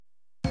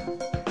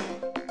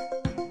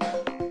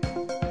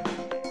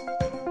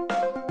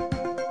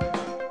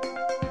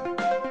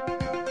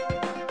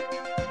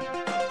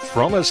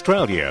From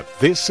Australia,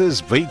 this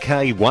is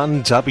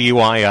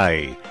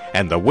VK1WIA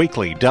and the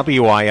weekly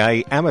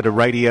WIA amateur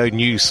radio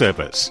news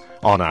service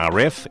on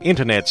RF,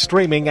 internet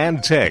streaming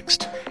and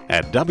text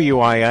at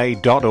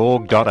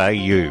wia.org.au.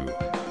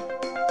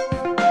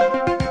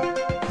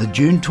 The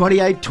June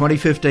 28,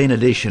 2015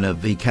 edition of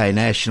VK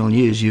National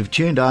News. You've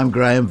tuned. I'm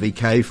Graham,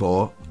 VK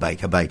for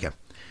Baker Baker.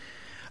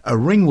 A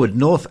Ringwood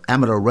North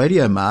amateur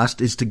radio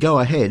mast is to go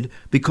ahead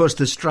because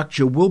the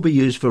structure will be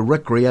used for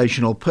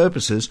recreational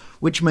purposes,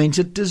 which means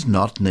it does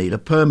not need a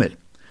permit.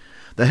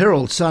 The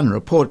Herald Sun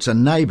reports a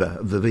neighbour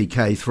of the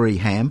VK3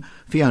 ham,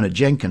 Fiona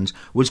Jenkins,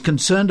 was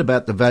concerned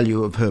about the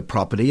value of her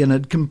property and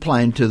had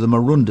complained to the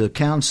Maroondah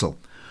Council.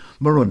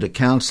 Maroondah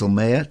Council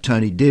Mayor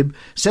Tony Dibb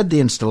said the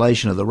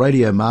installation of the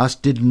radio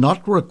mast did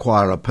not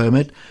require a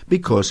permit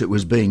because it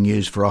was being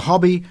used for a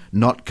hobby,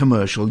 not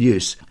commercial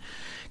use.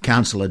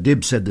 Councillor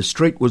Dibb said the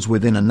street was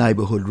within a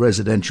neighbourhood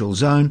residential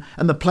zone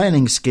and the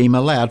planning scheme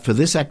allowed for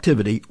this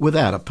activity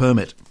without a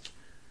permit.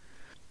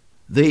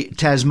 The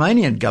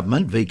Tasmanian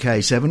government,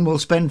 VK7, will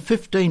spend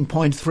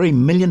 $15.3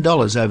 million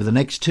over the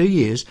next 2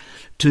 years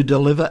to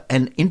deliver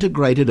an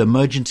integrated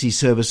emergency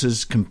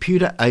services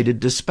computer-aided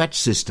dispatch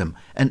system,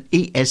 an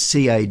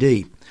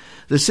ESCAD.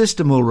 The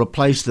system will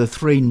replace the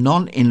 3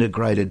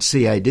 non-integrated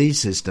CAD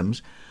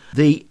systems.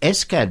 The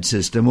SCAD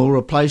system will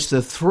replace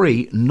the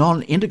 3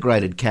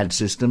 non-integrated CAD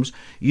systems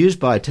used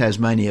by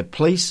Tasmania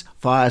Police,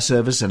 Fire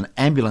Service and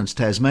Ambulance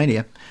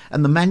Tasmania,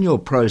 and the manual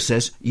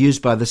process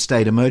used by the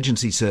State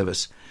Emergency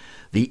Service.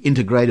 The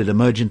Integrated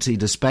Emergency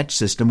Dispatch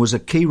System was a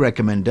key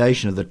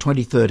recommendation of the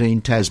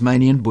 2013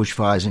 Tasmanian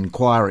Bushfires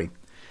Inquiry.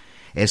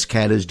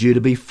 SCAD is due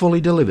to be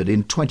fully delivered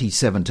in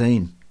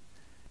 2017.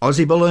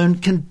 Aussie Balloon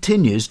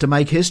continues to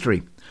make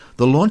history.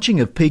 The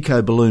launching of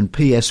Pico Balloon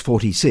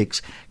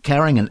PS46,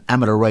 carrying an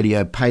amateur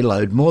radio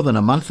payload more than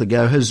a month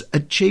ago, has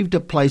achieved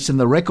a place in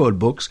the record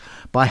books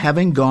by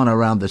having gone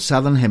around the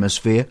Southern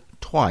Hemisphere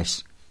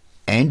twice.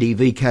 Andy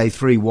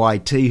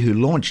VK3YT, who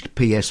launched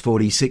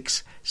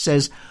PS46,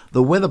 says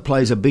the weather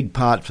plays a big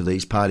part for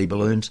these party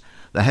balloons.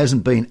 There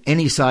hasn't been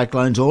any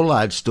cyclones or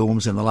large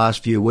storms in the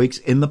last few weeks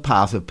in the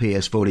path of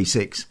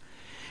PS46.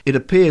 It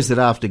appears that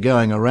after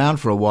going around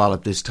for a while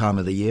at this time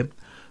of the year,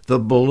 the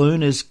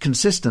balloon is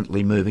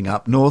consistently moving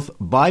up north,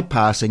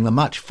 bypassing the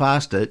much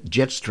faster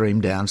jet stream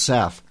down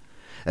south.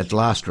 At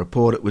last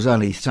report, it was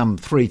only some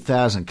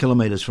 3,000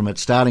 kilometres from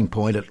its starting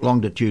point at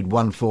longitude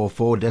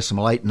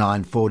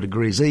 144.894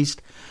 degrees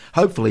east.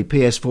 Hopefully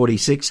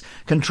PS46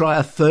 can try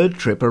a third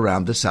trip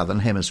around the southern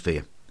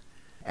hemisphere.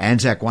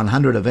 Anzac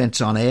 100 events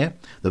on air.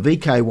 The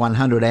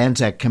VK100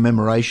 Anzac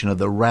commemoration of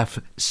the RAF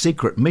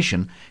Secret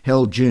Mission,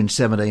 held June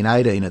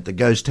 17-18 at the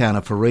ghost town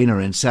of Farina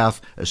in South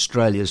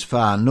Australia's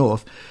far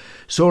north,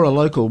 saw a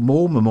local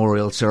war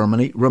memorial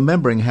ceremony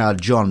remembering how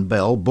John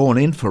Bell, born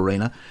in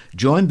Farina,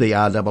 joined the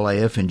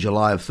RAAF in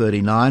July of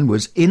 39,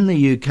 was in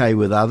the UK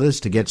with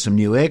others to get some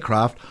new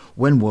aircraft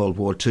when World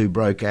War II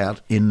broke out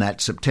in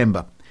that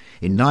September.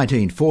 In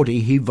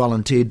 1940, he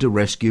volunteered to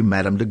rescue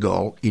Madame de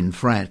Gaulle in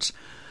France.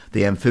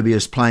 The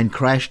amphibious plane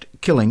crashed,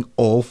 killing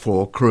all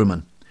 4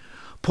 crewmen.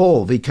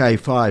 Paul,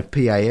 VK5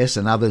 PAS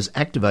and others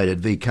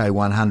activated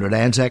VK100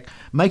 Anzac,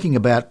 making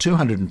about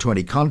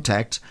 220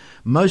 contacts,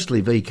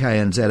 mostly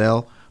VK and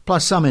ZL,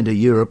 plus some into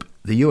Europe,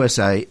 the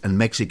USA and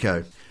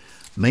Mexico.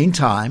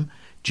 Meantime,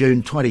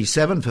 June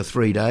 27 for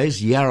 3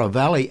 days, Yarra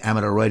Valley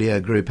Amateur Radio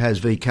Group has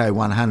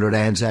VK100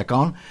 Anzac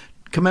on,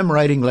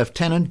 commemorating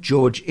Lieutenant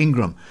George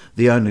Ingram,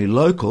 the only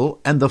local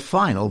and the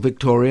final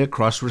Victoria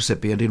Cross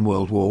recipient in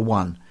World War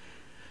I.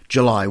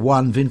 July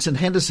 1, Vincent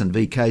Henderson,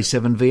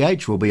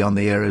 VK7VH, will be on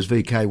the air as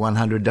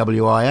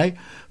VK100WIA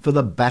for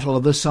the Battle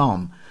of the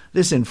Somme.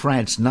 This in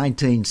France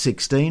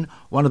 1916,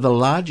 one of the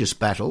largest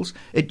battles.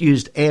 It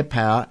used air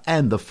power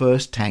and the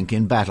first tank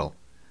in battle.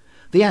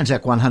 The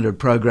Anzac 100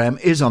 program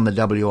is on the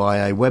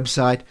WIA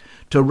website.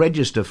 To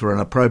register for an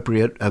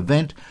appropriate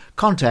event,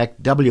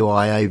 contact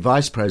WIA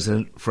Vice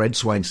President Fred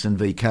Swainston,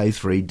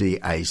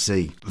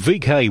 VK3DAC.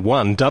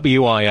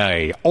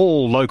 VK1WIA,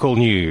 all local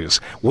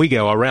news. We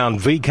go around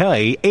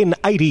VK in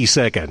 80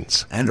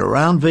 seconds. And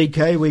around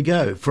VK we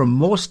go, from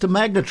Morse to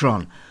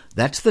Magnetron.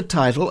 That's the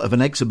title of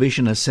an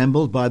exhibition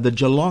assembled by the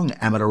Geelong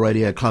Amateur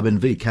Radio Club in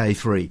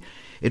VK3.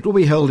 It will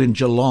be held in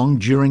Geelong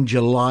during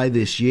July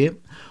this year.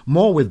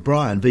 More with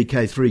Brian,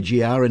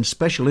 VK3GR, and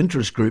Special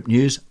Interest Group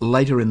news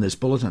later in this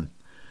bulletin.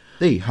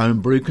 The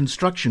Homebrew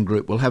Construction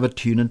Group will have a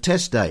tune and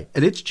test day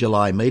at its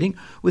July meeting,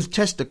 with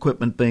test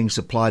equipment being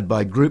supplied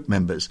by group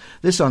members.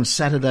 This on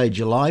Saturday,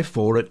 July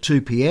 4 at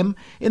 2 p.m.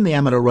 in the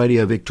Amateur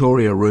Radio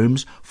Victoria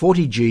rooms,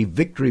 40G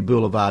Victory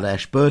Boulevard,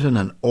 Ashburton,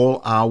 and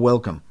all are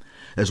welcome.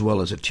 As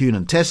well as a tune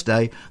and test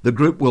day, the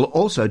group will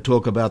also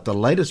talk about the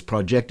latest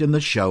project in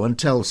the show and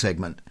tell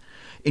segment.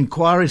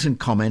 Inquiries and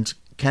comments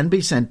can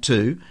be sent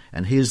to,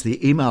 and here's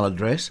the email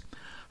address,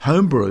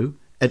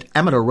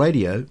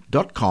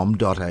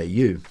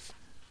 homebrew@amateurradio.com.au.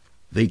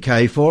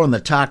 VK4 and the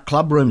TARC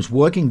Clubroom's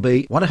Working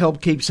Bee want to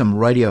help keep some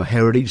radio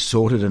heritage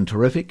sorted and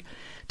terrific.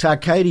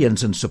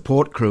 Tarcadians and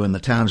support crew in the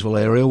Townsville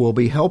area will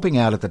be helping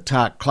out at the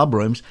TARC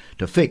Clubrooms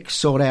to fix,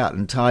 sort out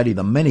and tidy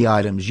the many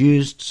items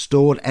used,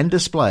 stored and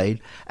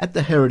displayed at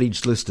the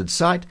heritage-listed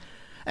site,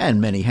 and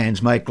many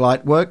hands make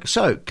light work,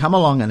 so come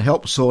along and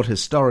help sort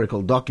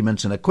historical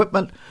documents and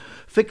equipment,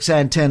 fix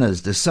antennas,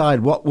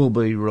 decide what will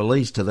be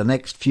released to the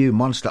next few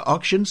monster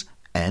auctions,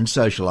 and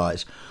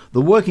socialise.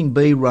 The Working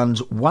Bee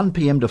runs 1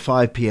 p.m. to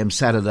 5 p.m.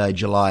 Saturday,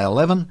 July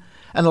 11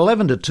 and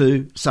 11 to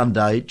 2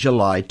 Sunday,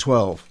 July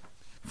 12.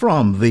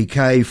 From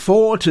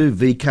VK4 to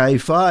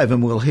VK5,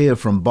 and we'll hear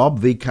from Bob,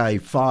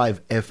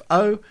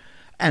 VK5FO,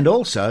 and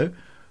also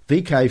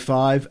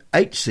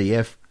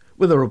VK5HCF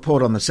with a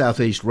report on the South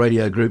East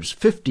Radio Group's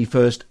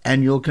 51st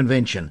Annual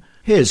Convention.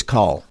 Here's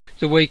Cole.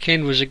 The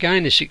weekend was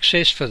again a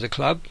success for the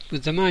club,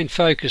 with the main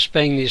focus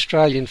being the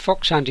Australian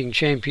Fox Hunting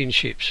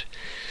Championships.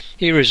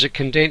 Here is a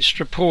condensed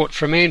report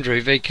from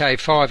Andrew,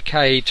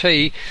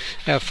 VK5KET,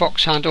 our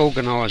fox hunt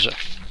organiser.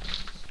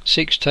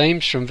 6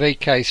 teams from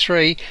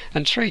VK3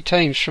 and 3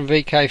 teams from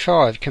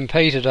VK5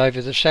 competed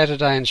over the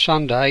Saturday and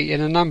Sunday in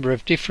a number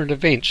of different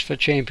events for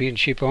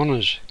championship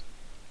honours.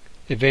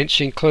 Events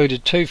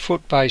included 2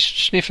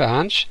 foot-based sniffer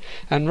hunts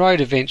and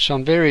road events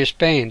on various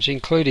bands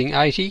including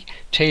 80,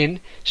 10,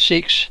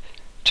 6,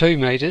 2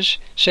 metres,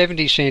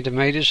 70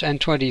 centimetres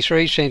and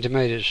 23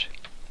 centimetres.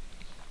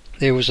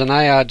 There was an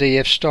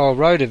ARDF-style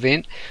road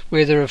event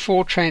where there are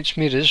 4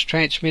 transmitters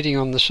transmitting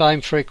on the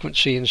same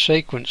frequency and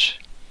sequence.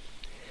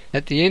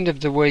 At the end of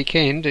the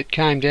weekend it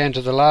came down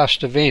to the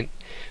last event,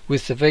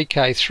 with the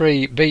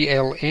VK3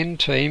 BLN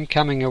team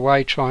coming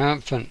away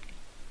triumphant.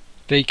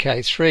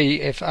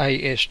 VK3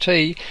 FAST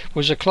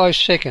was a close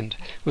second,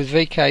 with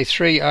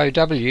VK3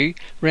 OW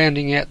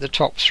rounding out the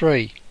top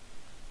 3.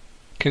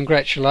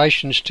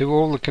 Congratulations to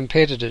all the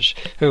competitors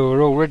who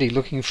are already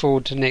looking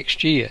forward to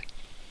next year.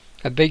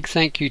 A big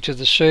thank you to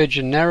the Surge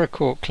and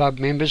Naracoorte club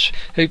members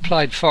who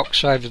played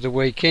fox over the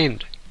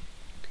weekend.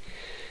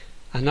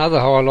 Another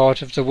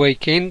highlight of the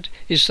weekend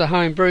is the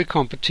homebrew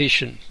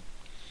competition.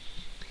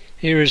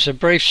 Here is a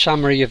brief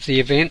summary of the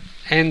event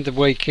and the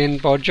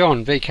weekend by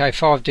John,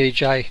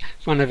 VK5DJ,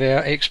 one of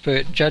our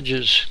expert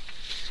judges.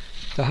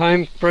 The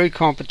homebrew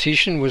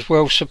competition was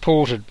well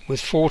supported,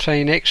 with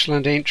 14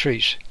 excellent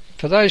entries.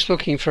 For those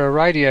looking for a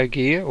radio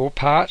gear or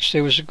parts,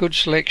 there was a good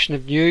selection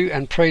of new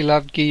and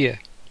pre-loved gear.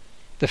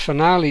 The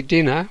finale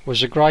dinner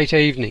was a great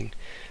evening,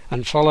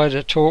 and followed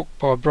a talk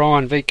by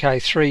Brian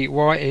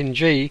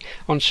VK3YNG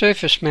on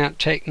surface mount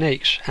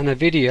techniques and a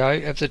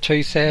video of the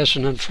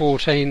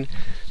 2014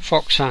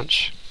 fox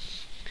hunts.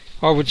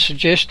 I would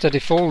suggest that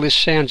if all this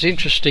sounds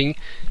interesting,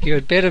 you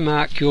had better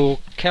mark your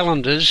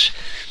calendars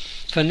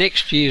for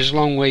next year's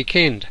long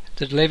weekend,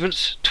 the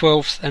 11th,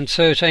 12th and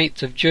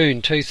 13th of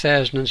June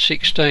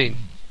 2016.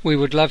 We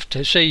would love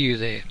to see you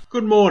there.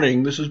 Good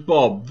morning, this is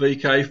Bob,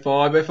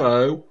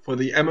 VK5FO, for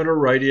the Amateur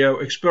Radio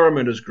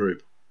Experimenters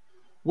Group.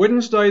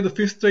 Wednesday the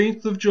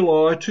 15th of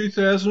July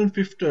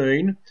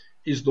 2015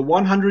 is the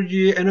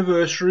 100-year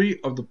anniversary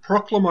of the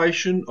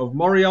proclamation of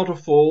Morialta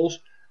Falls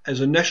as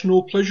a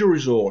National Pleasure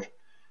Resort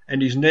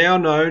and is now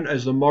known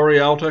as the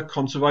Morialta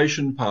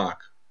Conservation Park.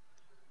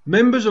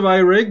 Members of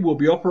AREG will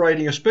be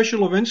operating a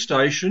special event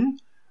station,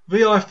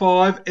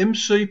 VI5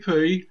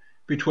 MCP,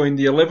 between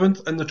the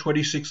 11th and the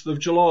 26th of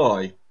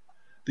July.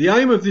 The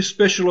aim of this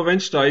special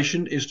event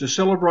station is to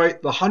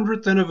celebrate the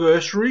 100th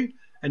anniversary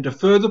and to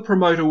further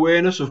promote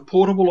awareness of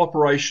portable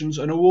operations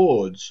and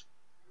awards.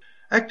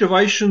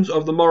 Activations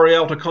of the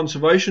Morialta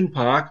Conservation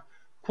Park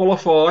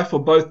qualify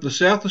for both the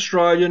South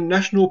Australian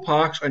National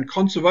Parks and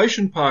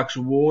Conservation Parks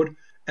Award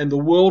and the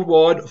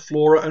Worldwide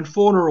Flora and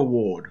Fauna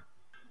Award.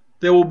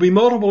 There will be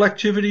multiple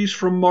activities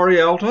from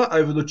Morialta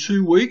over the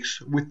 2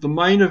 weeks, with the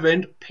main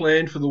event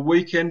planned for the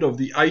weekend of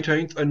the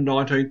 18th and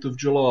 19th of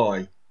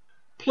July.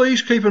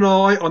 Please keep an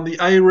eye on the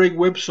AREG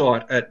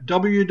website at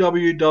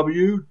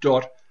www.areg.org.au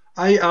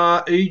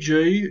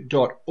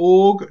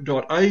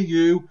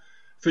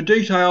for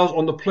details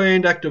on the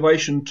planned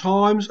activation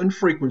times and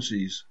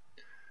frequencies.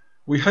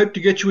 We hope to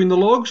get you in the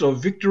logs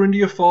of Victor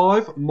India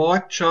 5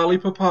 Mike Charlie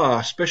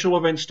Papa Special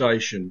Event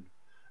Station.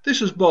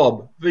 This is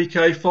Bob,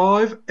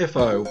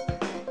 VK5FO.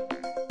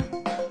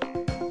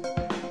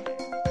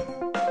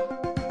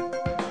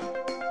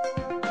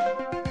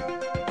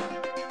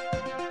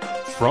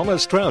 From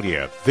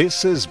Australia,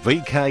 this is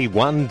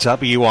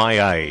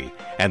VK1WIA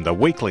and the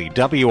weekly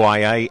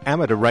WIA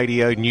amateur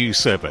radio news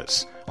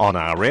service on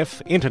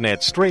RF,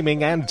 internet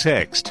streaming and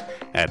text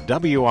at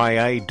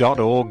wia.org.au.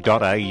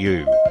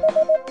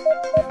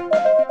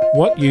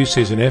 What use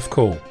is an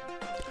F-call?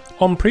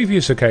 On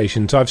previous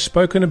occasions I've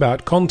spoken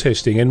about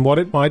contesting and what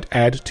it might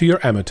add to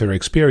your amateur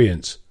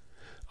experience.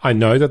 I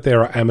know that there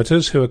are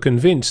amateurs who are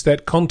convinced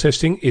that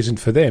contesting isn't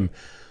for them.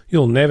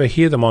 You'll never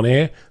hear them on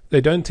air,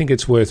 they don't think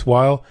it's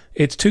worthwhile,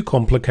 it's too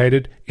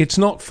complicated, it's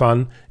not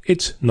fun,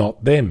 it's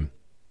not them.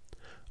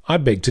 I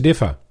beg to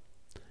differ.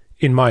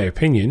 In my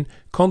opinion,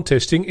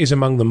 contesting is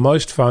among the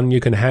most fun you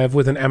can have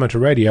with an amateur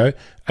radio,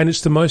 and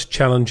it's the most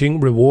challenging,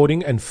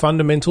 rewarding and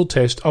fundamental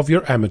test of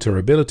your amateur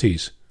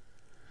abilities.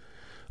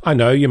 I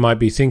know you might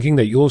be thinking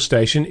that your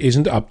station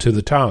isn't up to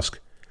the task,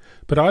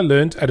 but I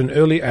learnt at an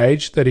early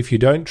age that if you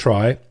don't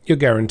try, you're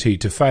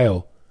guaranteed to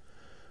fail.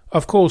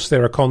 Of course,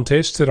 there are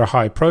contests that are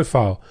high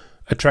profile,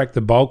 attract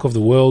the bulk of the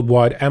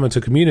worldwide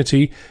amateur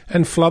community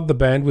and flood the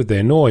band with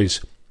their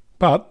noise.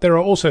 But there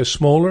are also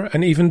smaller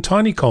and even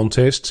tiny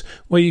contests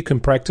where you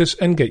can practice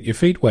and get your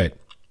feet wet.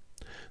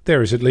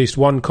 There is at least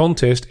one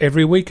contest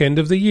every weekend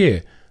of the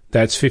year.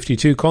 That's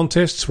 52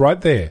 contests right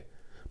there.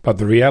 But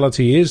the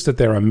reality is that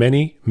there are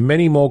many,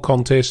 many more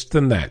contests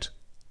than that.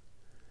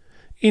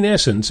 In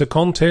essence, a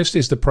contest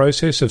is the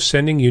process of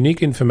sending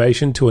unique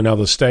information to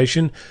another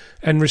station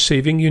and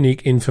receiving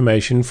unique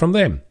information from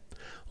them,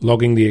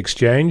 logging the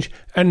exchange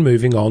and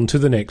moving on to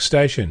the next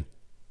station.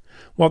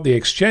 What the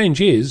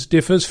exchange is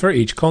differs for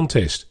each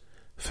contest.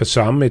 For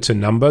some, it's a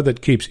number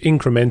that keeps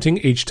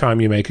incrementing each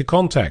time you make a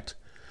contact.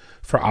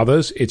 For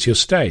others, it's your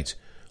state,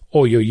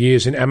 or your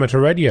years in amateur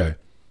radio,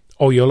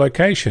 or your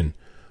location,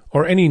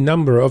 or any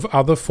number of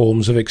other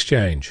forms of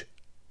exchange.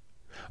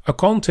 A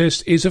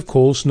contest is, of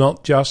course,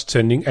 not just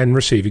sending and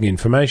receiving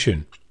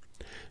information.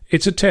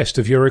 It's a test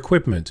of your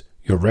equipment,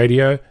 your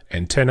radio,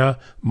 antenna,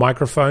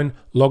 microphone,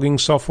 logging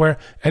software,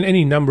 and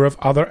any number of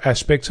other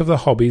aspects of the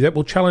hobby that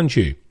will challenge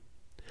you.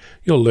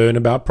 You'll learn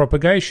about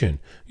propagation,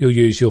 you'll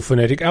use your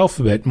phonetic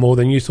alphabet more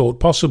than you thought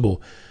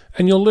possible,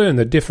 and you'll learn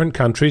that different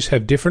countries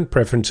have different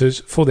preferences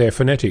for their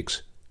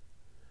phonetics.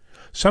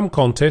 Some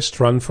contests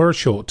run for a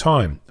short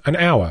time, an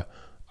hour,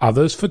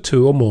 others for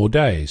 2 or more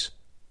days.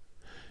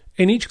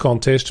 In each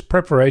contest,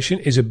 preparation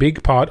is a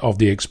big part of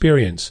the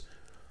experience.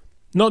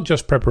 Not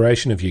just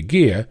preparation of your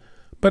gear,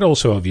 but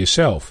also of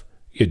yourself,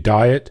 your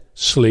diet,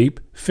 sleep,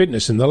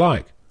 fitness and the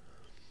like.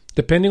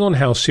 Depending on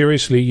how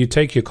seriously you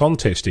take your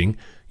contesting,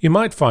 you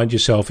might find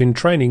yourself in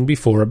training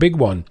before a big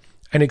one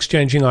and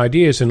exchanging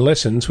ideas and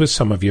lessons with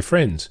some of your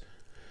friends.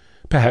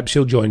 Perhaps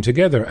you'll join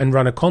together and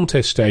run a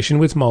contest station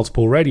with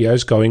multiple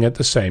radios going at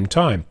the same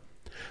time,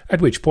 at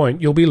which point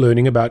you'll be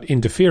learning about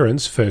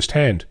interference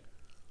firsthand.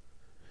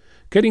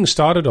 Getting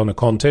started on a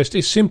contest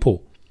is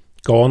simple.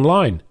 Go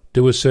online,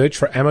 do a search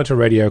for amateur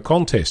radio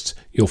contests.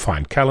 You'll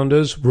find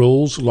calendars,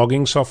 rules,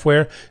 logging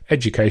software,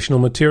 educational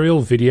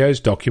material,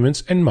 videos,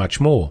 documents, and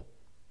much more.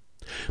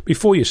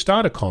 Before you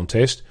start a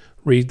contest,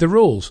 read the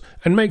rules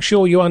and make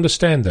sure you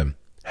understand them.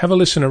 Have a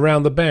listen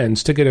around the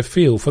bands to get a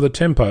feel for the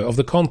tempo of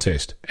the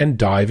contest and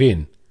dive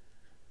in.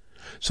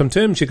 Some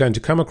terms you're going to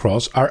come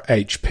across are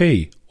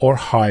HP, or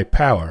high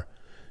power,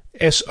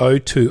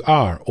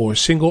 SO2R, or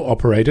single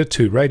operator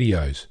 2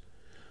 radios.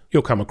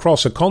 You'll come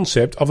across a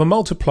concept of a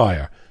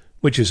multiplier,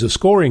 which is a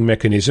scoring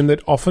mechanism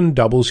that often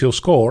doubles your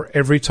score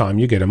every time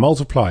you get a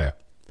multiplier.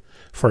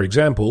 For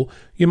example,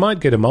 you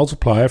might get a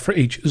multiplier for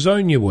each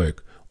zone you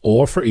work,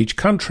 or for each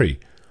country,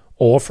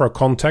 or for a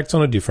contact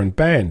on a different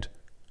band.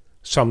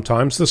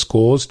 Sometimes the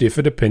scores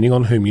differ depending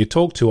on whom you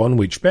talk to on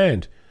which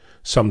band.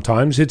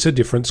 Sometimes it's a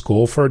different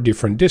score for a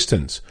different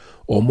distance,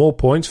 or more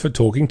points for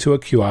talking to a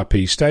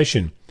QRP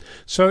station,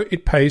 so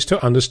it pays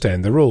to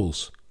understand the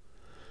rules.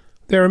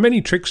 There are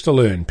many tricks to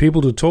learn,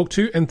 people to talk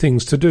to and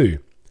things to do,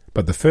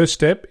 but the first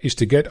step is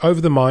to get over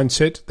the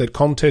mindset that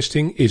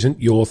contesting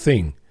isn't your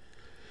thing.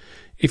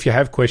 If you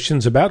have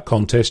questions about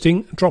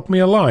contesting, drop me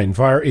a line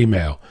via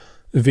email,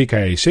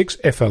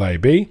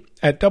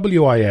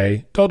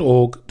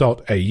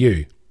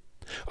 vka6flab@wia.org.au.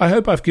 I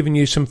hope I've given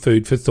you some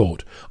food for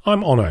thought.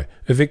 I'm Onno,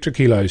 Victor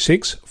Kilo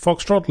 6,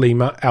 Foxtrot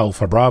Lima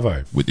Alpha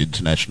Bravo. With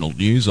international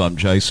news, I'm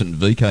Jason,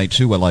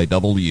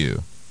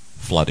 VK2LAW.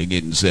 Flooding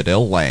in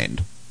ZL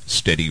land.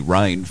 Steady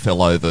rain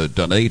fell over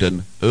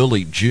Dunedin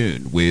early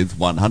June, with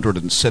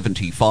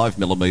 175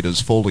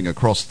 millimetres falling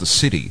across the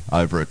city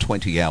over a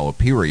 20-hour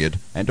period,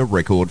 and a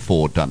record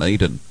for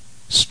Dunedin.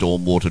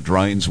 Stormwater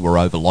drains were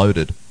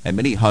overloaded, and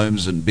many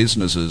homes and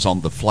businesses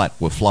on the flat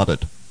were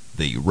flooded.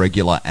 The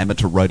regular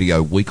amateur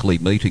radio weekly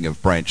meeting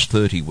of Branch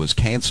 30 was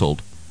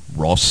cancelled.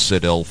 Ross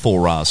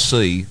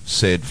ZL4RC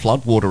said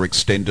floodwater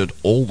extended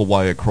all the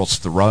way across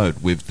the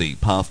road, with the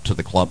path to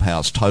the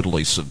clubhouse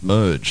totally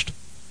submerged.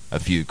 A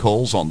few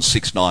calls on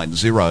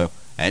 690,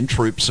 and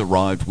troops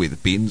arrived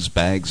with bins,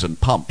 bags and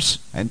pumps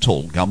and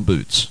tall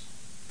gumboots.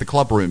 The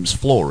clubroom's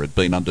floor had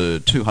been under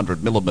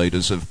 200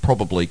 millimetres of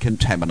probably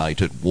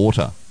contaminated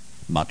water.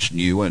 Much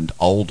new and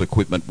old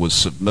equipment was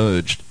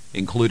submerged,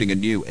 including a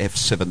new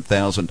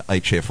F7000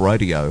 HF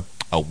radio,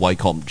 a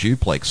Wacom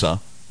duplexer,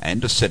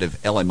 and a set of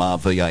LMR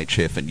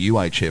VHF and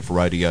UHF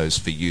radios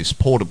for use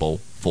portable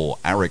for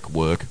ARIC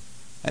work.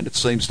 And it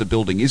seems the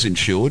building is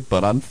insured,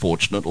 but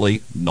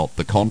unfortunately not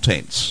the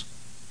contents.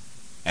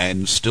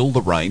 And still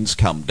the rains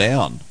come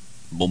down.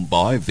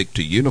 Mumbai,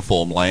 Victor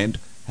Uniform Land,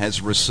 has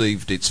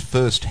received its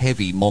first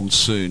heavy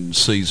monsoon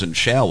season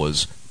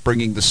showers,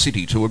 bringing the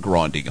city to a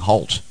grinding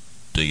halt.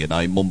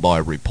 DNA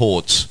Mumbai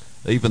reports,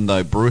 even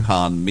though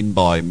Bruhan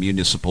Mumbai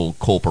Municipal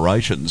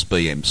Corporation's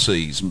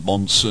BMC's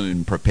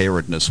monsoon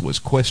preparedness was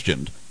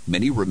questioned,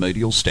 many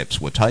remedial steps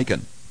were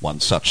taken. One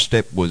such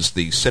step was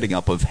the setting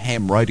up of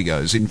ham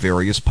radios in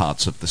various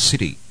parts of the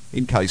city,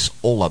 in case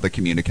all other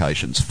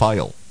communications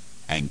fail.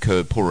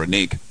 Ankur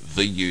Puranik,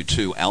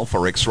 VU2 Alpha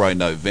X-Ray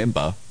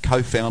November,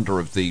 co-founder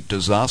of the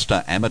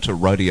Disaster Amateur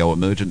Radio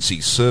Emergency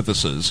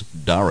Services,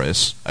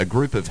 DARES, a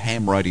group of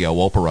ham radio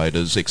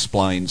operators,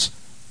 explains,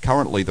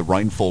 currently the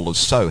rainfall is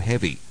so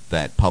heavy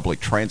that public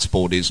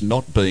transport is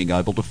not being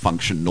able to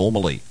function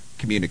normally.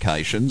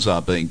 Communications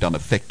are being done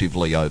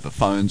effectively over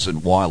phones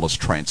and wireless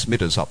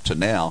transmitters up to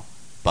now,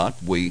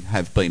 but we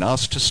have been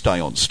asked to stay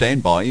on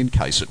standby in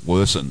case it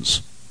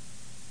worsens.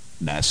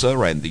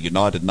 NASA and the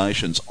United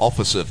Nations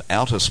Office of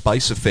Outer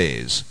Space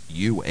Affairs,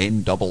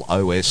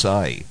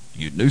 UNOOSA,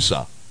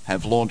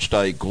 have launched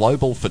a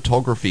global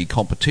photography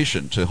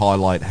competition to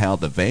highlight how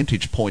the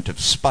vantage point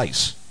of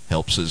space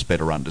helps us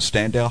better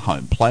understand our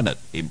home planet,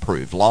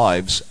 improve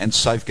lives, and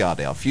safeguard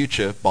our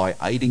future by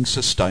aiding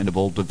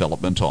sustainable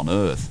development on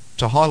Earth.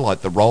 To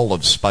highlight the role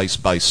of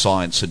space-based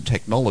science and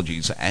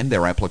technologies and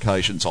their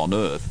applications on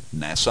Earth,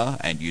 NASA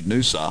and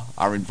UNOOSA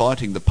are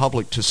inviting the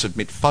public to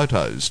submit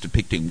photos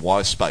depicting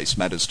why space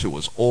matters to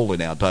us all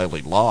in our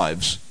daily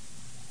lives.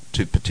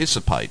 To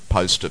participate,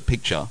 post a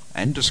picture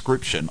and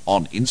description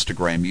on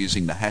Instagram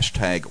using the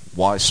hashtag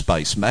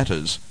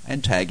WhySpaceMatters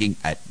and tagging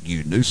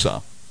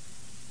 @UNOOSA.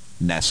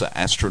 NASA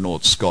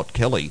astronaut Scott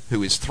Kelly,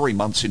 who is 3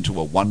 months into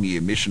a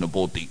one-year mission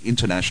aboard the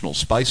International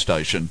Space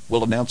Station,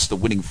 will announce the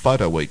winning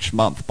photo each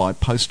month by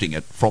posting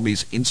it from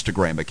his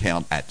Instagram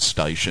account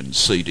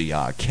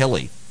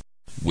 @StationCDRKelly.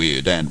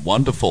 Weird and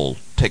wonderful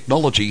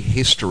technology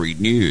history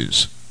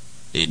news.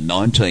 In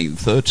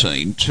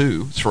 1913,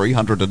 two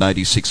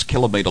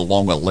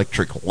 386-kilometre-long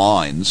electric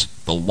lines,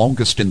 the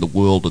longest in the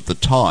world at the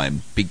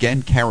time,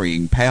 began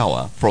carrying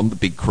power from the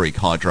Big Creek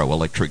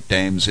hydroelectric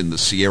dams in the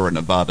Sierra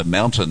Nevada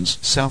mountains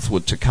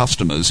southward to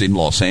customers in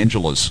Los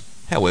Angeles.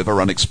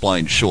 However,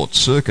 unexplained short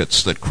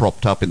circuits that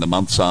cropped up in the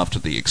months after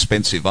the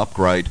expensive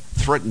upgrade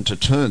threatened to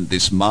turn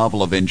this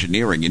marvel of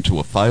engineering into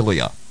a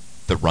failure.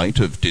 The rate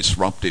of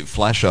disruptive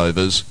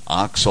flashovers,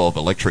 arcs of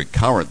electric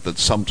current that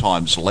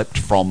sometimes leapt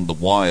from the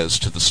wires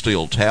to the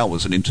steel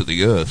towers and into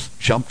the earth,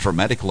 jumped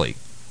dramatically,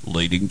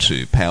 leading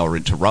to power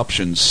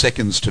interruptions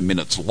seconds to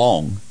minutes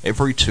long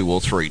every 2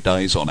 or 3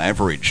 days on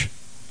average.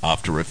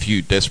 After a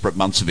few desperate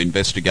months of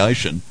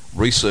investigation,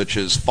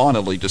 researchers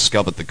finally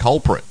discovered the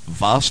culprit: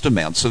 vast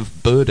amounts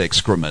of bird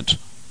excrement.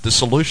 The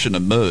solution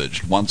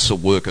emerged once a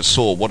worker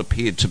saw what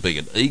appeared to be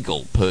an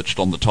eagle perched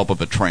on the top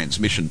of a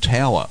transmission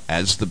tower.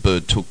 As the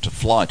bird took to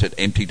flight, it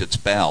emptied its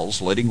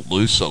bowels, letting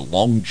loose a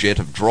long jet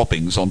of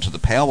droppings onto the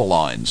power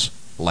lines.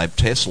 Lab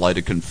tests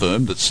later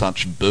confirmed that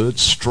such bird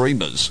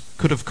streamers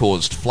could have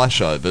caused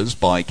flashovers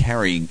by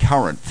carrying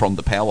current from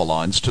the power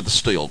lines to the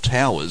steel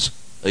towers,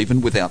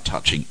 even without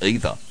touching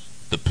either.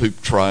 The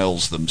poop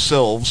trails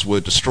themselves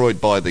were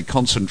destroyed by the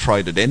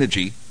concentrated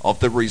energy of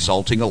the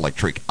resulting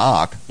electric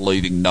arc,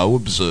 leaving no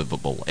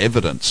observable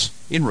evidence.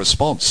 In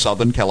response,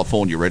 Southern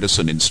California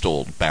Edison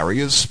installed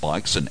barriers,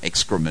 spikes and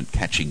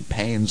excrement-catching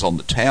pans on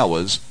the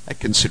towers at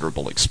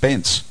considerable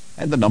expense,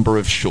 and the number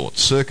of short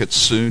circuits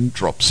soon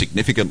dropped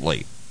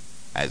significantly.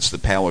 As the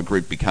power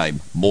grid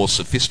became more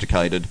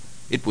sophisticated,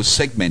 it was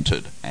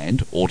segmented,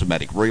 and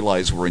automatic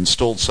relays were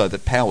installed so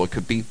that power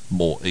could be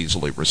more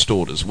easily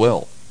restored as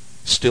well.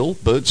 Still,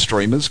 bird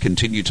streamers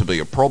continue to be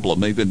a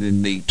problem even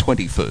in the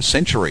 21st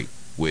century,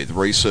 with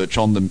research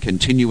on them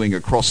continuing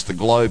across the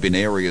globe in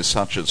areas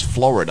such as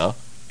Florida,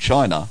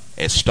 China,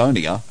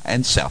 Estonia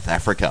and South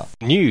Africa.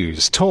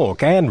 News,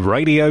 talk and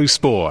radio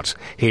sport.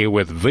 Here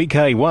with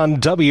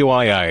VK1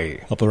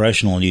 WIA.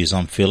 Operational news.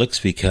 I'm Felix,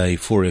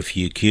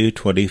 VK4FUQ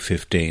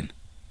 2015.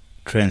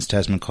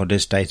 Trans-Tasman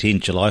Contest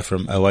 18 July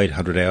from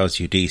 0800 hours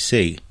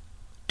UTC.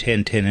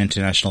 10-10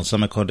 International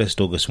Summer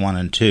Contest August 1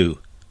 and 2.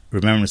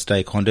 Remembrance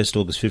Day Contest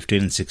August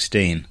 15 and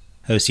 16.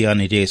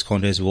 Oceania DX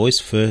Contest Voice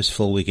first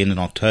full weekend in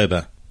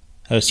October.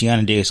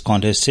 Oceania DX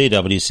Contest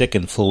CW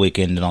second full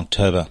weekend in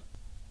October.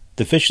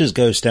 The Fishers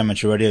Ghost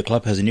Amateur Radio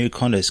Club has a new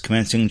contest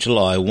commencing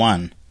July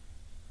 1.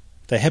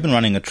 They have been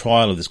running a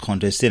trial of this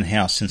contest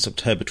in-house since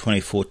October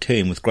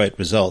 2014 with great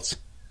results.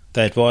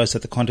 They advise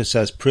that the contest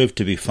has proved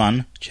to be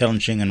fun,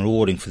 challenging and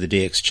rewarding for the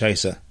DX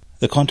chaser.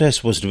 The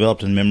contest was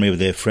developed in memory of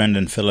their friend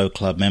and fellow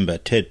club member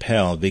Ted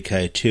Powell,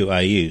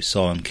 VK2AU,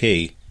 Solon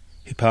Key,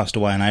 who passed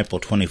away in April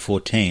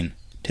 2014.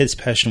 Ted's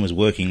passion was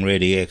working Rare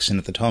DX, and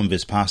at the time of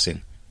his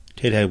passing,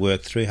 Ted had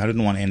worked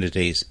 301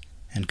 entities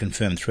and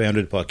confirmed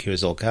 300 by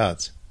Curacao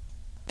cards.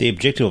 The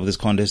objective of this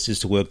contest is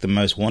to work the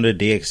most wanted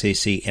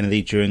DXCC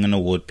entity during an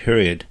award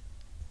period.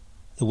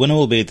 The winner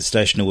will be the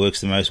station who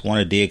works the most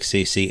wanted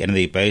DXCC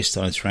entity based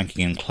on its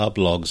ranking in Club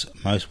Log's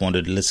most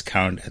wanted list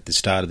current at the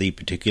start of the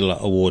particular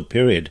award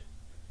period.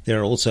 There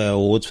are also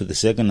awards for the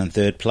second and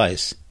third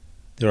place.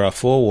 There are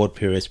 4 award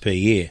periods per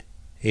year,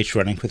 each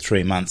running for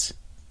 3 months.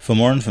 For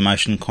more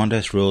information,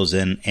 contest rules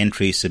and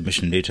entry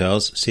submission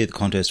details, see the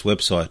contest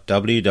website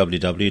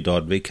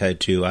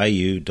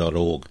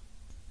www.vk2au.org.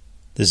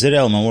 The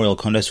ZL Memorial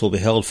Contest will be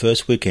held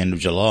first weekend of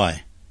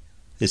July.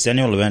 This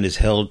annual event is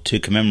held to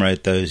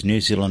commemorate those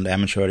New Zealand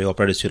amateur radio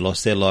operators who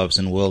lost their lives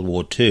in World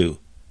War II.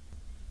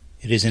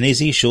 It is an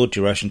easy,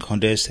 short-duration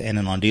contest and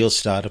an ideal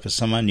starter for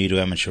someone new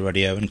to amateur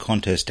radio and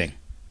contesting.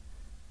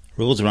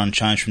 Rules are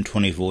unchanged from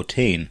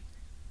 2014,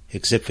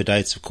 except for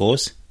dates of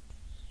course,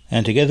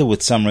 and together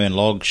with summary and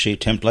log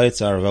sheet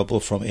templates are available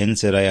from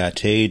nzart.org.nz.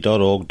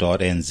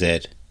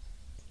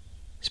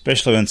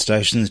 Special event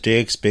stations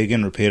DX, Big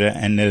and Repeater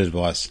and Net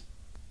Advice.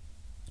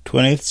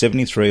 20th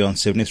 73 on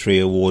 73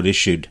 award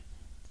issued.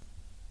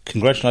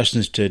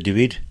 Congratulations to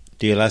David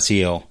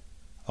Dialaciel,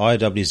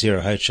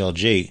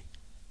 IW0HLG,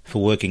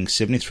 for working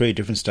 73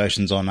 different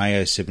stations on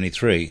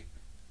AO73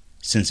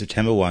 since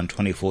September 1,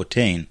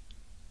 2014,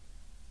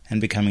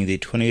 and becoming the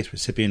 20th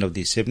recipient of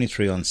the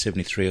 73 on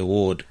 73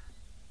 award.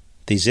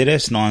 The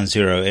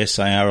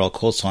ZS90SARL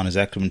call sign is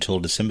active until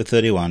December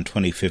 31,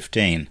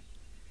 2015.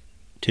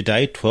 To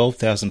date,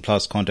 12,000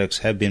 plus contacts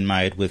have been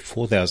made with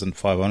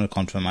 4,500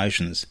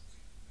 confirmations,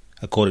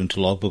 according to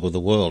Logbook of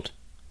the World.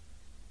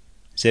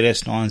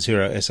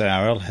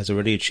 ZS90SARL has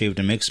already achieved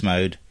a mixed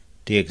mode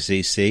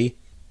DXCC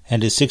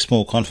and is 6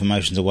 more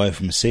confirmations away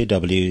from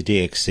CW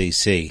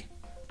DXCC.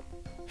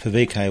 For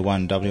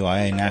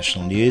VK1WIA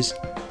National News,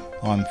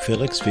 I'm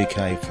Felix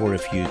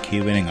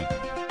VK4FUQ Winningham.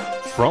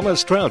 From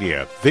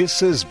Australia,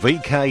 this is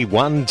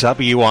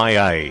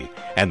VK1WIA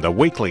and the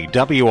weekly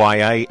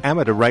WIA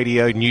amateur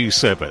radio news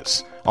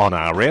service on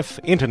RF,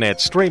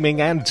 internet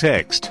streaming and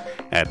text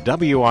at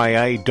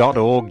wia.org.au.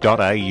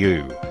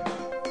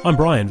 I'm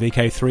Brian,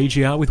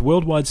 VK3GR with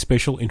Worldwide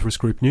Special Interest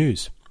Group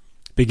News.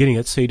 Beginning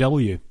at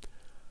CW.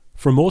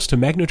 From Morse to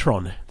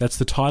Magnetron, that's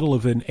the title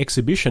of an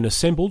exhibition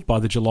assembled by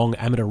the Geelong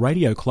Amateur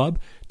Radio Club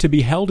to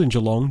be held in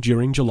Geelong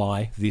during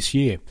July this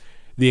year.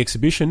 The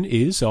exhibition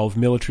is of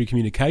military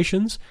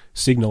communications,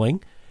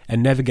 signalling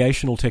and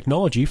navigational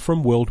technology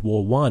from World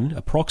War I,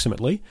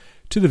 approximately,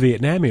 to the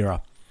Vietnam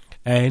era,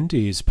 and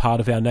is part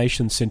of our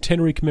nation's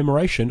centenary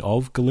commemoration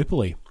of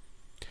Gallipoli.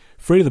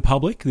 Free to the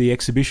public, the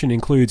exhibition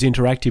includes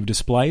interactive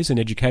displays and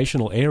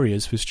educational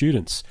areas for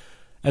students,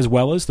 as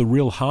well as the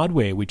real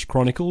hardware which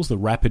chronicles the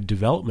rapid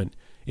development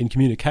in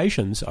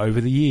communications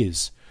over the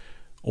years.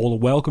 All are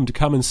welcome to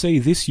come and see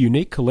this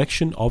unique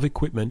collection of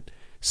equipment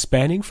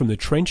spanning from the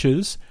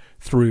trenches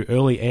through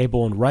early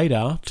airborne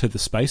radar to the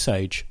space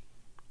age.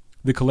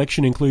 The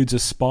collection includes a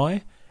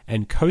spy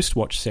and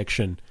coastwatch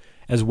section,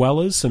 as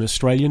well as some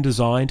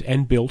Australian-designed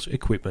and built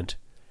equipment.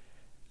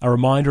 A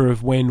reminder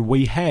of when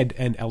we had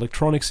an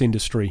electronics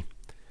industry.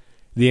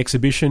 The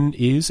exhibition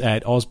is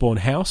at Osborne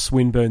House,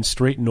 Swinburne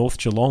Street, North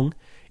Geelong.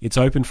 It's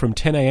open from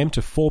 10 a.m.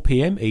 to 4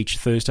 p.m. each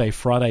Thursday,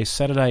 Friday,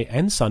 Saturday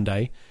and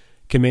Sunday,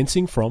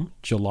 commencing from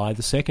July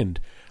the 2nd.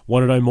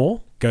 Want to know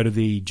more? Go to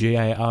the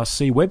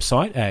GARC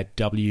website at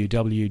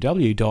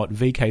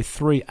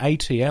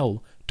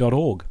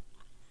www.vk3atl.org.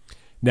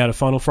 Now to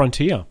Final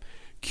Frontier.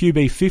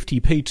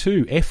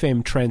 QB50P2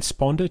 FM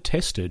transponder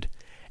tested.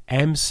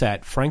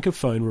 AMSAT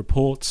Francophone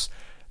reports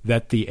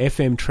that the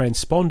FM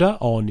transponder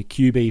on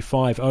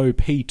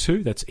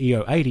QB50P2, that's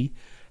EO80,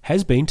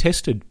 has been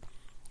tested.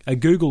 A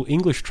Google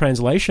English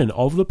translation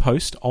of the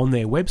post on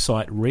their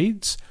website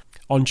reads,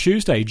 on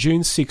Tuesday,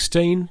 June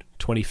 16,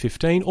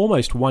 2015,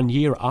 almost 1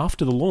 year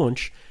after the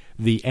launch,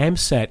 the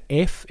AMSAT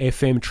F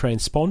FM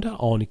transponder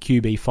on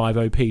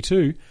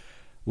QB50P2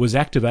 was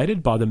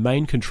activated by the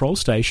main control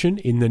station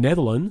in the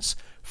Netherlands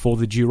for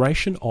the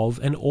duration of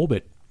an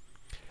orbit.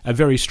 A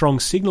very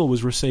strong signal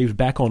was received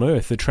back on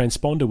Earth. The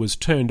transponder was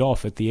turned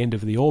off at the end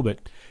of the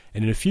orbit,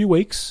 and in a few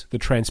weeks, the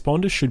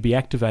transponder should be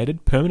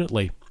activated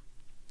permanently.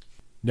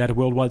 Now to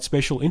Worldwide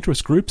Special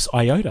Interest Groups,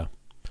 IOTA.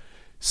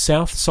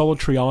 South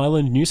Solitary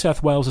Island, New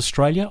South Wales,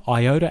 Australia,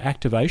 IOTA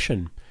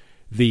activation.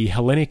 The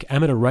Hellenic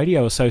Amateur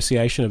Radio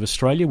Association of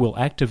Australia will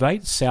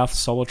activate South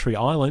Solitary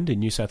Island in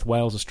New South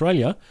Wales,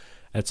 Australia,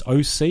 that's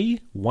OC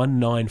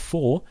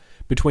 194,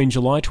 between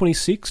July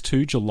 26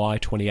 to July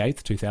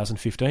 28,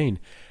 2015.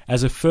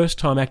 As a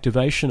first-time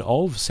activation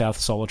of South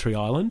Solitary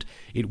Island,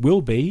 it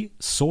will be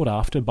sought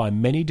after by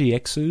many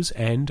DXs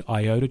and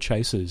IOTA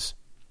chasers.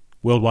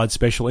 Worldwide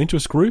Special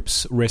Interest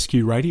Groups,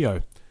 Rescue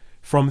Radio.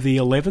 From the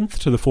 11th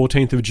to the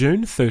 14th of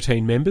June,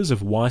 13 members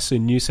of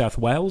WISEN New South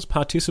Wales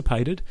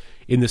participated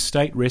in the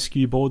State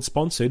Rescue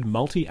Board-sponsored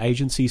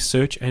Multi-Agency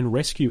Search and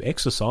Rescue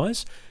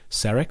Exercise,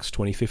 SAREX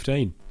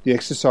 2015. The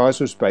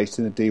exercise was based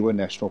in the Dewa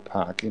National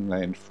Park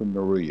inland from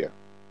Maruya.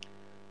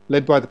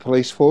 Led by the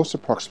police force,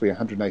 approximately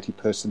 180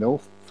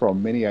 personnel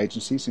from many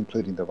agencies,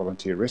 including the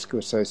Volunteer Rescue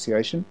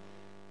Association,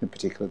 in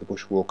particular the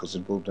Bushwalkers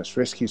and Wilderness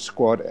Rescue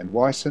Squad and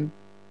WISEN,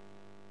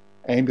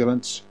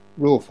 Ambulance,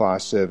 Rural Fire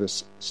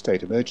Service,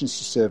 State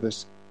Emergency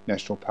Service,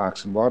 National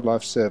Parks and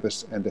Wildlife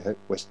Service and the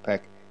Westpac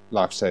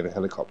Lifesaver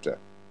helicopter.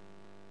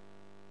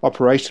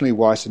 Operationally,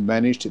 WISEN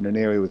managed, in an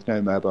area with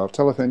no mobile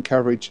telephone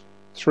coverage,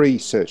 3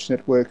 search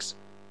networks,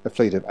 a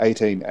fleet of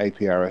 18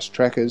 APRS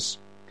trackers,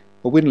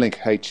 a WinLink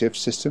HF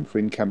system for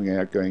incoming and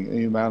outgoing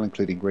email,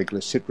 including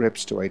regular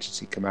SITREPs to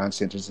agency command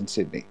centres in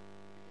Sydney.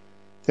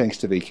 Thanks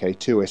to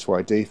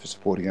VK2SYD for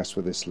supporting us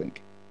with this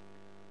link.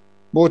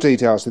 More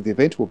details of the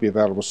event will be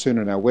available soon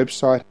on our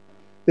website.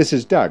 This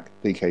is Doug,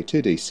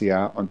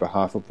 VK2DCR, on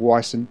behalf of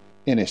WISEN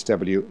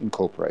NSW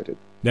Incorporated.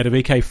 Now to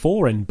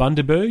VK4 and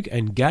Bundaberg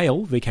and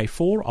Gale,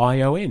 VK4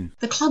 ION.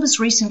 The club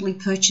has recently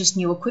purchased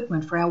new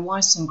equipment for our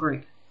Wyson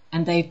group,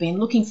 and they've been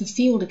looking for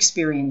field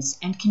experience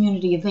and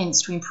community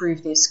events to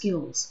improve their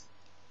skills.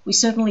 We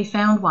certainly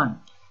found one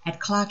at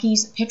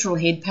Clarkey's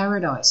Petrolhead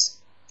Paradise.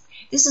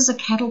 This is a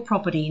cattle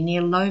property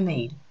near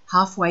Lowmead,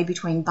 halfway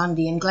between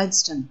Bundy and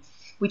Gladstone,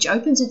 which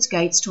opens its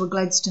gates to a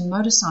Gladstone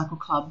motorcycle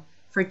club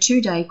for a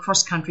 2-day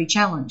cross-country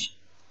challenge.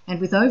 And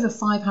with over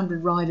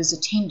 500 riders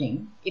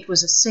attending, it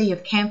was a sea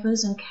of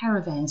campers and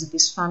caravans at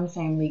this fun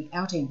family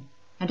outing.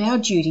 And our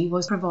duty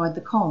was to provide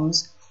the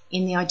comms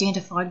in the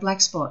identified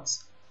black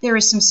spots. There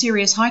is some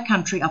serious high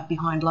country up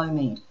behind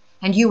Lowmead,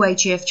 and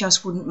UHF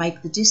just wouldn't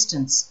make the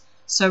distance.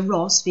 So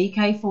Ross,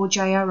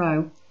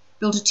 VK4JRO,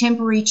 built a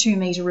temporary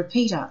 2-metre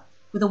repeater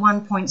with a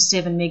 1.7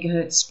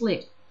 megahertz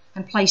split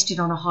and placed it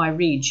on a high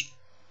ridge.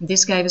 And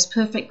this gave us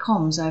perfect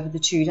comms over the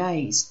 2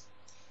 days.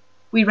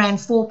 We ran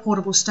 4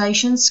 portable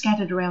stations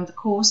scattered around the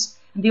course,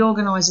 and the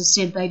organisers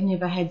said they'd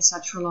never had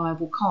such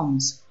reliable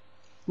comms.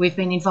 We've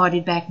been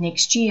invited back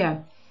next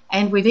year,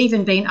 and we've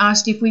even been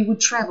asked if we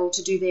would travel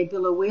to do their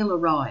Billa Wheeler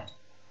ride.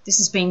 This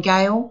has been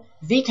Gale,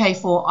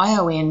 VK4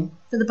 ION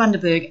for the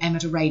Bundaberg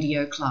Amateur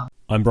Radio Club.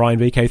 I'm Brian,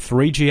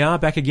 VK3GR,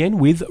 back again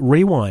with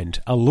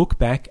Rewind, a look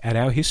back at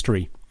our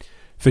history.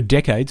 For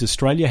decades,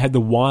 Australia had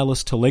the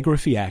Wireless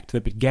Telegraphy Act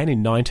that began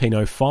in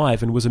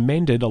 1905 and was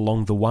amended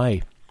along the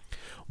way.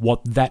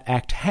 What that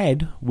act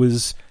had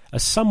was a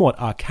somewhat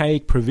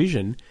archaic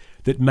provision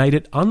that made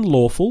it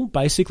unlawful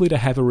basically to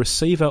have a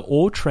receiver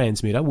or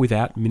transmitter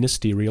without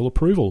ministerial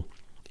approval.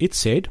 It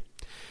said,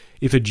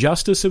 if a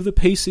justice of the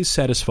peace is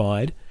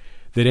satisfied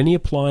that any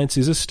appliance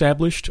is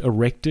established,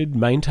 erected,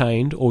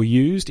 maintained, or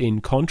used in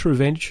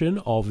contravention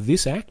of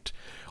this act,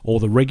 or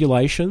the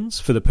regulations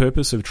for the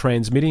purpose of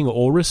transmitting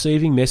or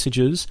receiving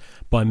messages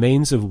by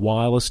means of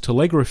wireless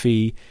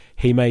telegraphy,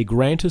 he may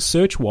grant a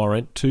search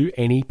warrant to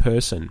any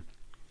person.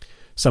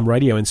 Some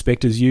radio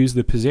inspectors use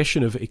the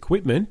possession of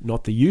equipment,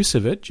 not the use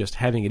of it, just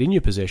having it in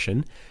your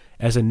possession,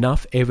 as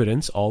enough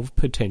evidence of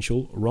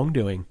potential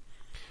wrongdoing.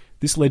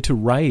 This led to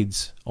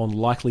raids on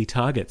likely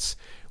targets.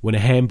 When a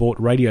ham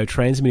bought radio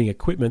transmitting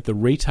equipment, the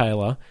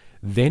retailer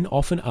then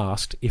often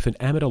asked if an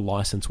amateur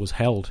licence was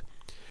held.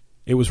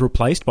 It was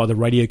replaced by the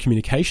Radio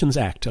Communications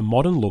Act, a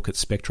modern look at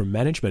spectrum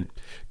management.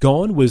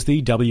 Gone was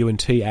the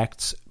W&T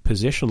Act's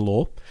possession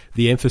law.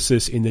 The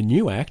emphasis in the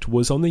new act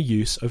was on the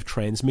use of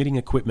transmitting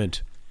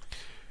equipment.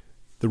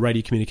 The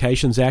Radio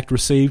Communications Act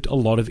received a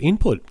lot of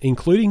input,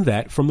 including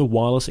that from the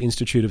Wireless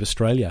Institute of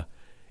Australia.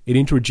 It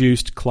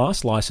introduced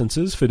class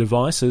licences for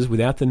devices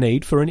without the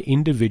need for an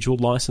individual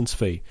licence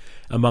fee.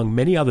 Among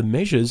many other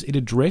measures it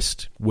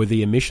addressed were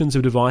the emissions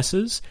of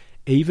devices,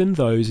 even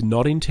those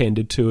not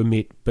intended to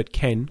emit but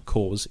can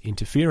cause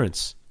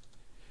interference.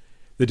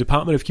 The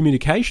Department of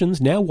Communications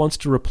now wants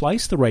to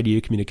replace the Radio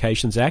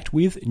Communications Act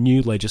with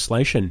new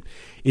legislation.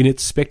 In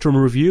its spectrum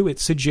review, it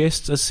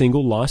suggests a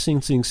single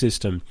licensing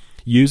system,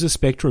 user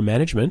spectrum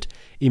management,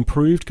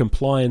 improved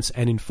compliance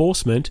and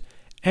enforcement,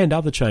 and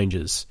other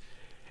changes.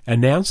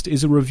 Announced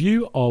is a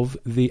review of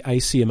the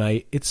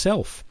ACMA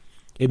itself.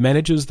 It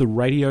manages the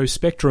radio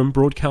spectrum,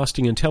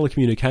 broadcasting and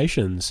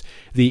telecommunications.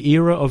 The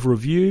era of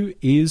review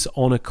is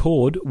on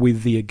accord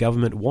with the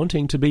government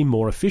wanting to be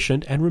more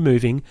efficient and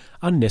removing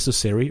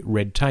unnecessary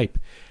red tape.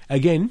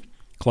 Again,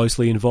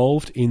 closely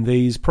involved in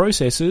these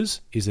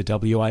processes is the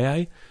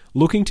WIA,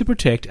 looking to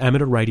protect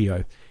amateur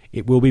radio.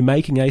 It will be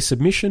making a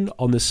submission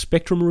on the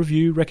Spectrum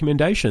Review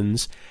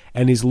recommendations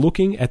and is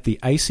looking at the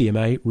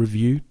ACMA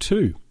Review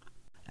too.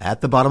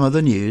 At the bottom of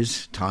the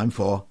news, time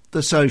for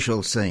the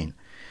social scene.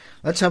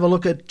 Let's have a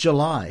look at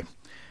July.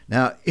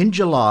 Now, in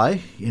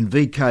July, in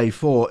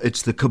VK4,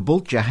 it's the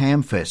Caboolture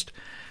Hamfest.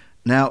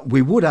 Now,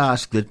 we would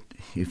ask that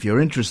if you're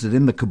interested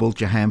in the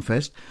Caboolture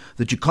Hamfest,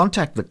 that you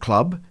contact the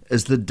club,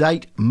 as the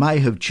date may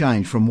have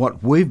changed from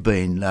what we've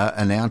been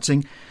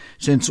announcing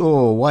since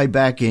way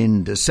back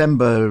in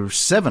December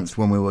 7th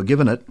when we were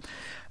given it.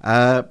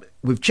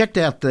 We've checked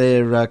out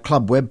their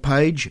club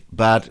webpage,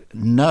 but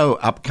no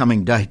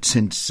upcoming date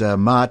since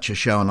March are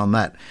shown on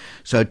that.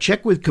 So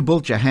check with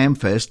Caboolture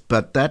Hamfest,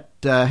 but that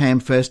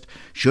Hamfest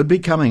should be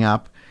coming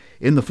up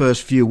in the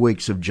first few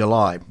weeks of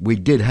July. We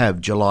did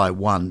have July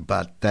 1,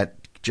 but that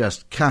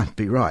just can't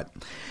be right.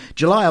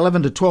 July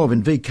 11 to 12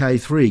 in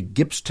VK3,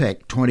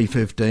 Gipstech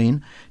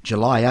 2015.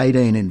 July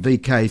 18 in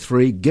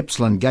VK3,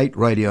 Gippsland Gate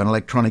Radio and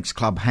Electronics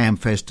Club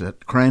Hamfest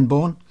at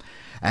Cranbourne.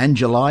 And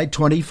July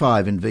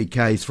 25 in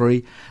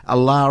VK3,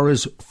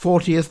 Alara's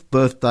 40th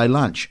birthday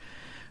lunch.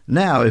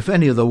 Now, if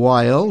any of the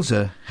YLs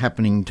are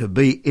happening to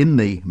be in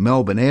the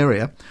Melbourne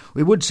area,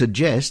 we would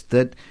suggest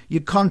that you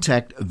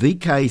contact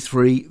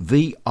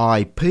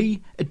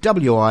VK3VIP at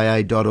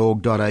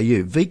wia.org.au,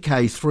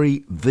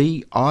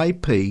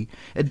 VK3VIP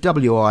at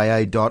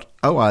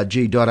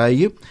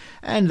wia.org.au,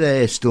 and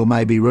there still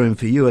may be room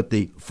for you at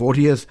the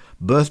 40th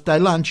birthday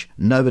lunch,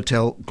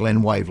 Novotel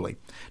Glen Waverley.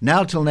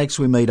 Now till next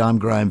we meet, I'm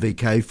Graham,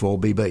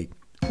 VK4BB.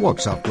 Walk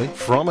softly.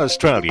 From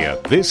Australia,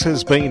 this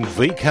has been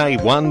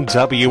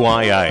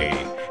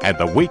VK1WIA. and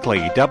the weekly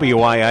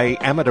WIA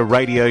Amateur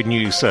Radio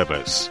News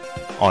Service.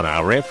 On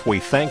RF, we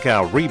thank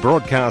our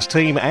rebroadcast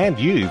team and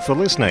you for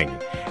listening.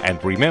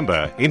 And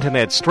remember,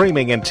 internet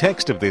streaming and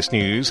text of this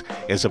news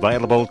is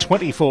available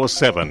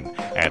 24/7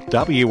 at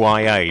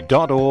wia.org.au.